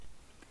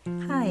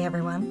Hi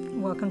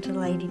everyone, welcome to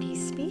Lady D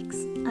Speaks.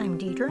 I'm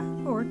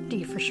Deidre, or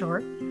D for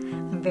short.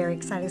 I'm very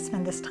excited to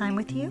spend this time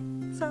with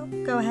you, so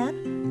go ahead,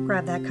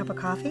 grab that cup of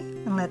coffee,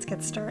 and let's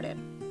get started.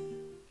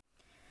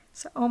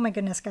 So, oh my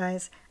goodness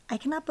guys, I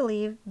cannot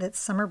believe that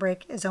summer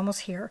break is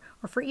almost here,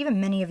 or for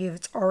even many of you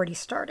it's already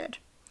started.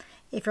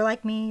 If you're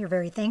like me, you're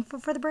very thankful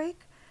for the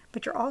break,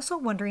 but you're also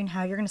wondering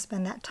how you're going to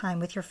spend that time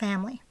with your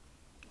family.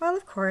 Well,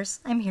 of course,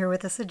 I'm here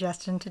with a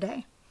suggestion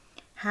today.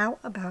 How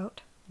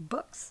about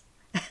books?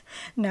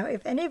 Now,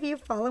 if any of you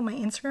follow my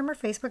Instagram or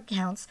Facebook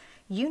accounts,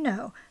 you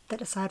know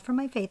that aside from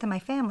my faith and my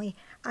family,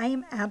 I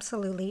am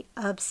absolutely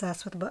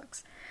obsessed with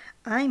books.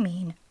 I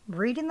mean,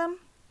 reading them,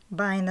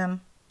 buying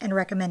them, and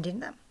recommending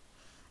them.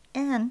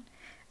 And,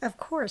 of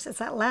course, it's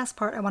that last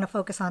part I want to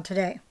focus on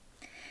today.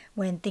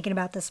 When thinking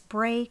about this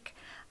break,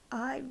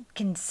 I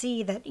can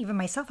see that even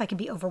myself, I can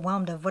be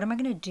overwhelmed of what am I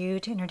going to do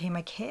to entertain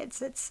my kids.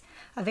 It's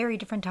a very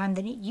different time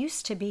than it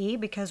used to be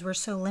because we're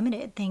so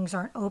limited. Things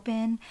aren't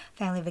open.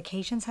 Family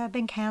vacations have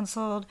been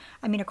canceled.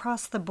 I mean,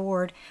 across the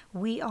board,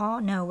 we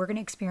all know we're going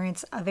to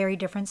experience a very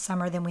different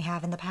summer than we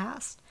have in the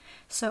past.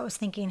 So I was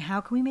thinking, how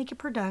can we make it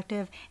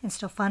productive and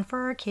still fun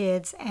for our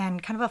kids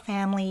and kind of a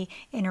family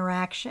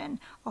interaction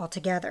all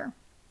together?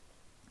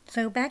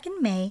 So back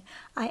in May,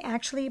 I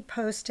actually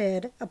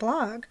posted a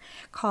blog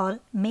called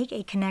Make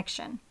a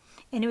Connection.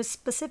 And it was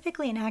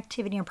specifically an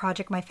activity and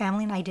project my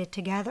family and I did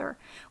together.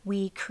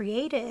 We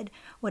created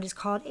what is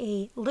called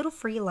a little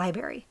free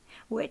library,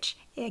 which,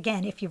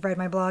 again, if you've read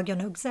my blog, you'll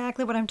know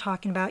exactly what I'm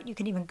talking about. You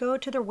can even go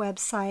to their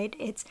website.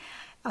 It's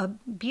a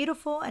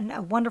beautiful and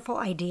a wonderful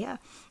idea.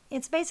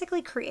 It's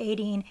basically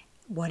creating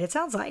what it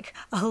sounds like,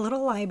 a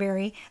little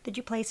library that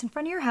you place in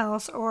front of your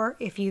house, or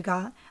if you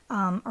got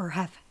or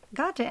have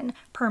gotten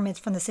permits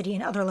from the city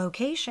and other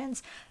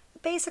locations,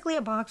 basically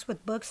a box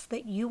with books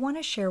that you want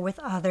to share with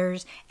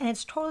others, and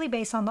it's totally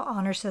based on the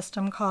honor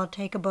system called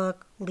Take a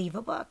Book, Leave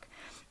a Book.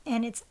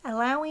 And it's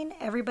allowing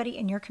everybody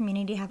in your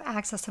community to have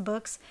access to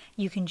books.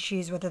 You can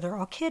choose whether they're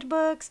all kid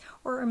books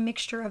or a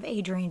mixture of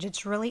age range.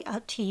 It's really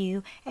up to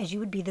you as you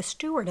would be the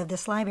steward of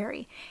this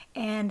library.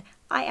 And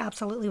I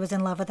absolutely was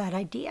in love with that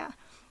idea.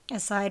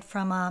 Aside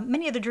from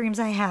many of the dreams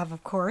I have,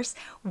 of course,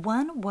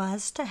 one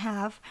was to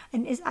have,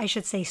 I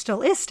should say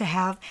still is to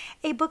have,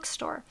 a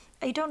bookstore.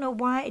 I don't know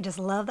why, I just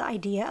love the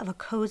idea of a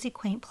cozy,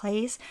 quaint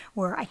place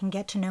where I can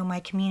get to know my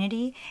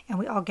community and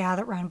we all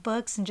gather around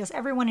books and just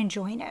everyone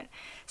enjoying it.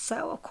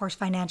 So, of course,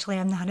 financially,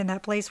 I'm not in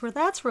that place where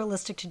that's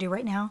realistic to do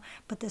right now,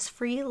 but this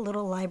free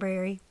little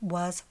library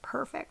was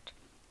perfect.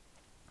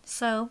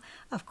 So,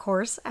 of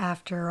course,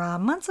 after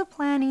months of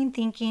planning,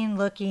 thinking,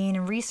 looking,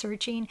 and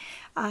researching,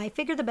 I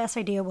figured the best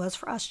idea was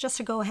for us just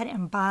to go ahead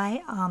and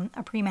buy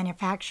a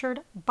pre-manufactured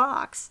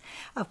box.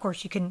 Of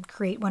course, you can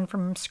create one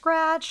from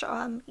scratch,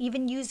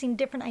 even using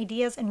different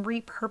ideas and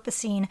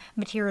repurposing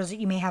materials that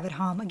you may have at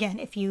home. Again,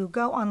 if you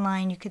go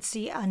online, you could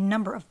see a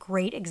number of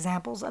great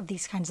examples of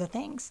these kinds of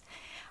things.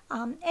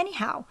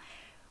 Anyhow,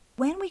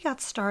 when we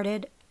got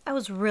started, I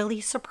was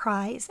really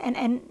surprised, and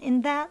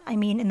in that, I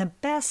mean in the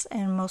best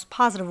and most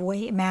positive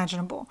way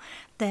imaginable,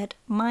 that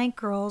my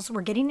girls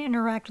were getting to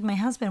interact with my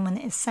husband when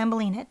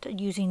assembling it,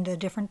 using the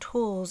different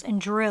tools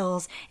and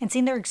drills, and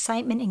seeing their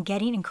excitement in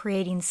getting and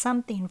creating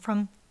something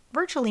from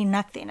virtually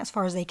nothing as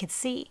far as they could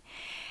see.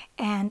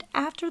 And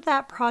after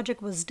that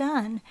project was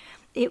done,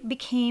 it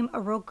became a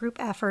real group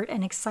effort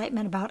and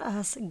excitement about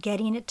us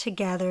getting it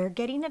together,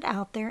 getting it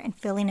out there, and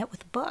filling it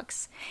with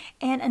books.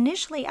 And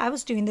initially, I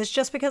was doing this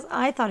just because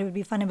I thought it would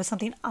be fun. It was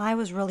something I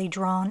was really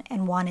drawn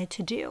and wanted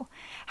to do.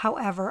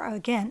 However,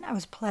 again, I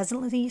was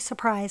pleasantly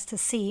surprised to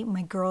see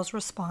my girls'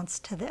 response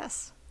to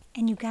this.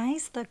 And you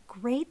guys, the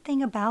great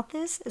thing about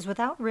this is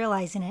without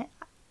realizing it,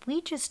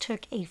 we just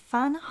took a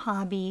fun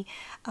hobby,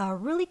 a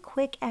really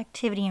quick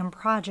activity and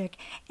project,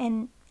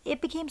 and it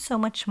became so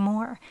much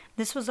more.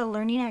 This was a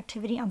learning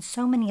activity on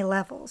so many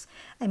levels.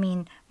 I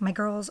mean, my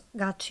girls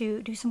got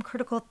to do some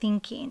critical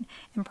thinking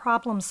and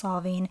problem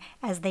solving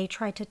as they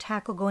tried to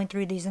tackle going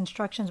through these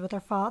instructions with their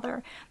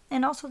father.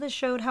 And also this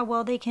showed how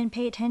well they can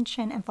pay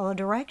attention and follow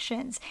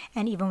directions.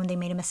 And even when they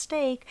made a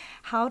mistake,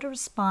 how to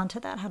respond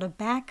to that, how to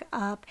back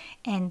up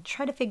and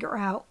try to figure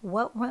out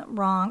what went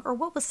wrong or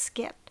what was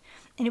skipped.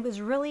 And it was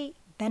really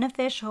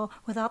beneficial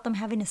without them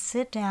having to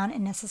sit down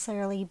and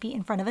necessarily be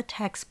in front of a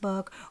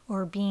textbook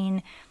or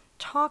being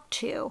talked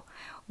to,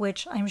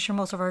 which I'm sure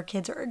most of our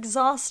kids are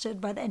exhausted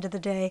by the end of the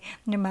day,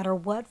 no matter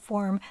what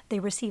form they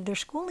receive their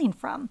schooling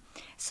from.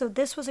 So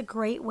this was a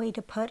great way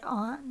to put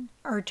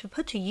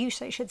to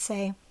use, I should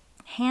say,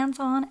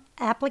 hands-on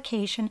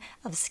application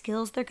of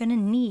skills they're going to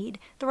need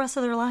the rest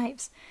of their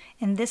lives.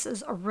 And this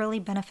is a really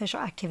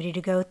beneficial activity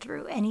to go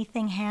through.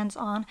 Anything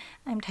hands-on,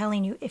 I'm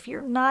telling you, if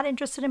you're not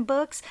interested in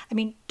books, I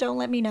mean, don't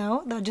let me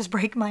know. That'll just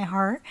break my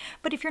heart.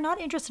 But if you're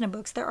not interested in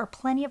books, there are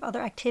plenty of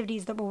other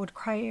activities that will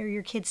require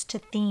your kids to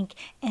think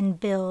and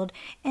build.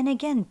 And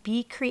again,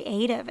 be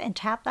creative and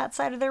tap that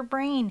side of their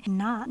brain,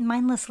 not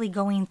mindlessly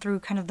going through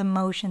kind of the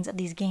motions of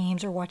these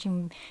games or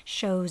watching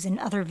shows and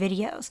other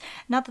videos.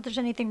 Not that there's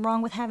anything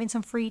wrong with having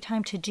some free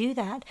time to do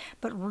that.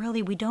 But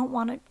really, we don't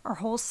want our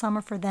whole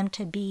summer for them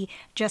to be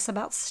just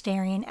about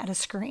staring at a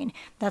screen.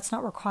 That's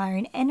not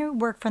requiring any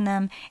work from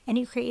them,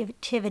 any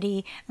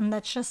creativity, and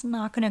that's just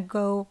not going to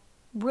go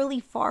really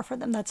far for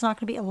them. That's not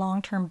going to be a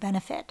long-term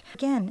benefit.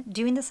 Again,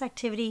 doing this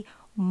activity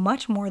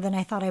much more than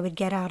I thought I would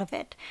get out of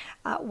it.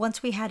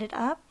 Once we had it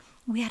up,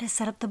 we had to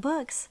set up the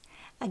books.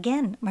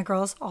 Again, my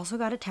girls also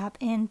got to tap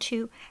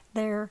into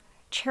their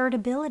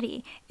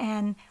charitability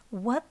and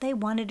what they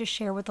wanted to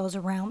share with those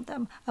around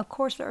them. Of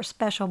course, there are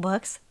special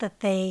books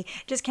that they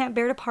just can't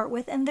bear to part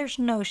with, and there's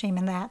no shame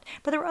in that.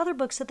 But there were other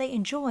books that they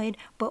enjoyed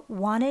but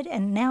wanted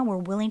and now were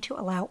willing to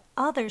allow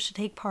others to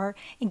take part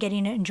in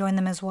getting to enjoy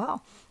them as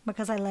well.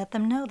 Because I let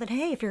them know that,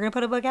 hey, if you're going to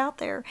put a book out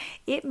there,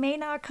 it may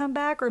not come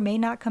back or may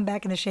not come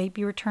back in the shape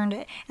you returned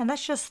it. And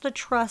that's just the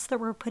trust that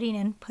we're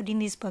putting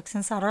these books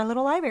inside our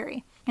little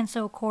library. And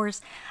so, of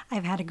course,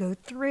 I've had to go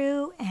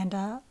through and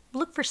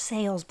look for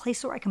sales,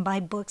 places where I can buy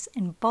books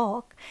in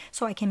bulk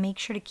so I can make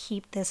sure to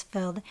keep this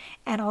filled.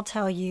 And I'll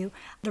tell you,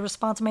 the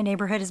response in my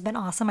neighborhood has been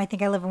awesome. I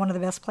think I live in one of the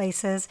best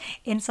places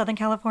in Southern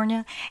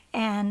California.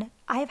 And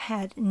I've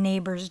had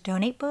neighbors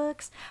donate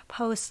books,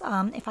 post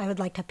if I would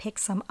like to pick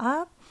some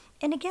up.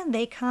 And again,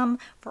 they come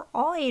for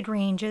all age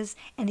ranges,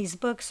 and these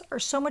books are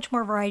so much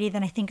more variety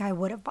than I think I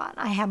would have bought.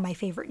 I have my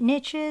favorite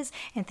niches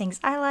and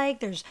things I like.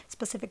 There's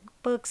specific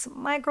books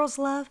my girls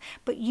love,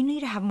 but you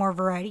need to have more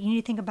variety. You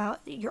need to think about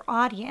your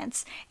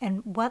audience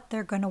and what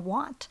they're going to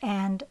want.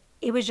 And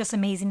it was just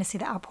amazing to see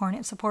the outpouring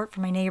of support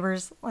from my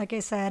neighbors. Like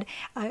I said,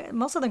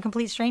 most of them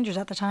complete strangers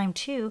at the time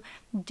too,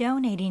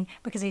 donating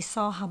because they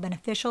saw how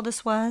beneficial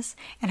this was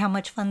and how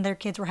much fun their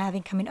kids were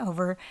having coming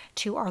over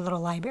to our little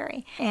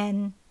library.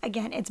 And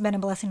again, it's been a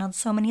blessing on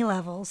so many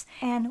levels.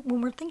 And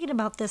when we're thinking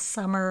about this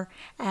summer,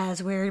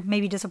 as we're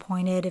maybe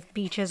disappointed if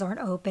beaches aren't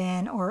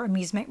open or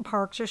amusement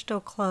parks are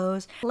still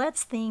closed,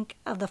 let's think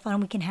of the fun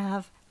we can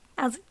have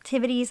as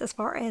activities as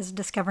far as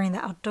discovering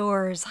the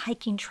outdoors,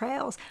 hiking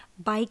trails,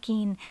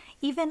 biking,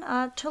 even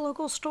to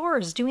local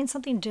stores, doing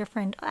something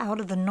different out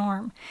of the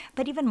norm.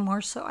 But even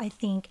more so, I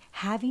think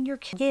having your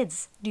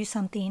kids do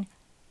something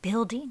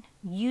building,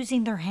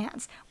 using their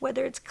hands,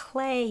 whether it's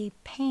clay,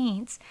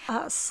 paints,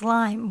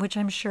 slime, which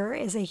I'm sure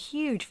is a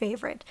huge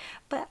favorite,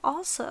 but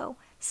also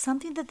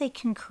something that they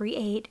can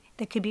create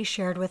that could be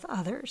shared with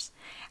others,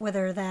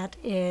 whether that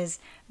is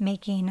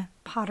making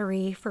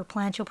pottery for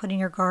plants you'll put in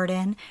your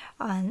garden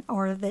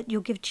or that you'll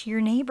give to your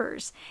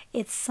neighbors.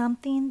 It's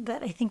something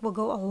that I think will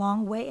go a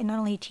long way in not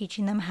only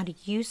teaching them how to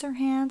use their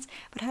hands,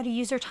 but how to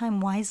use their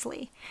time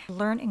wisely,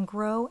 learn and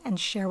grow and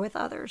share with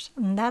others.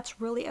 And that's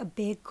really a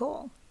big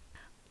goal.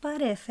 But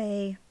if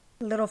a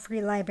little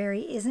free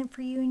library isn't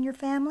for you and your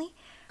family,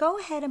 go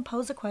ahead and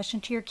pose a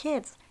question to your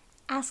kids.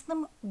 Ask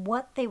them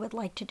what they would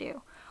like to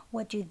do.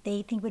 What do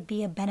they think would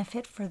be a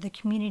benefit for the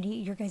community,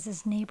 your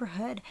guys'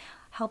 neighborhood,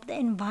 help the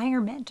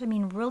environment? I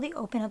mean, really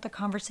open up the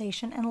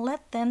conversation and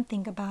let them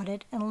think about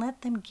it and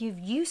let them give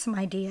you some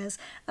ideas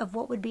of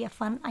what would be a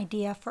fun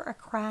idea for a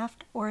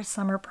craft or a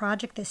summer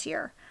project this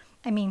year.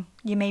 I mean,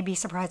 you may be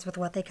surprised with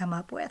what they come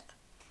up with.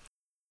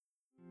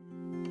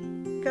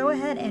 Go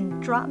ahead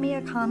and drop me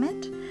a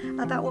comment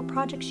about what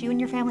projects you and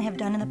your family have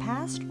done in the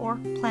past or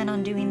plan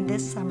on doing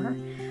this summer.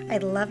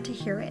 I'd love to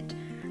hear it.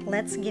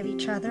 Let's give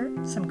each other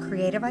some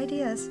creative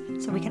ideas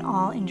so we can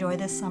all enjoy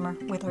this summer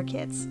with our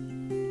kids.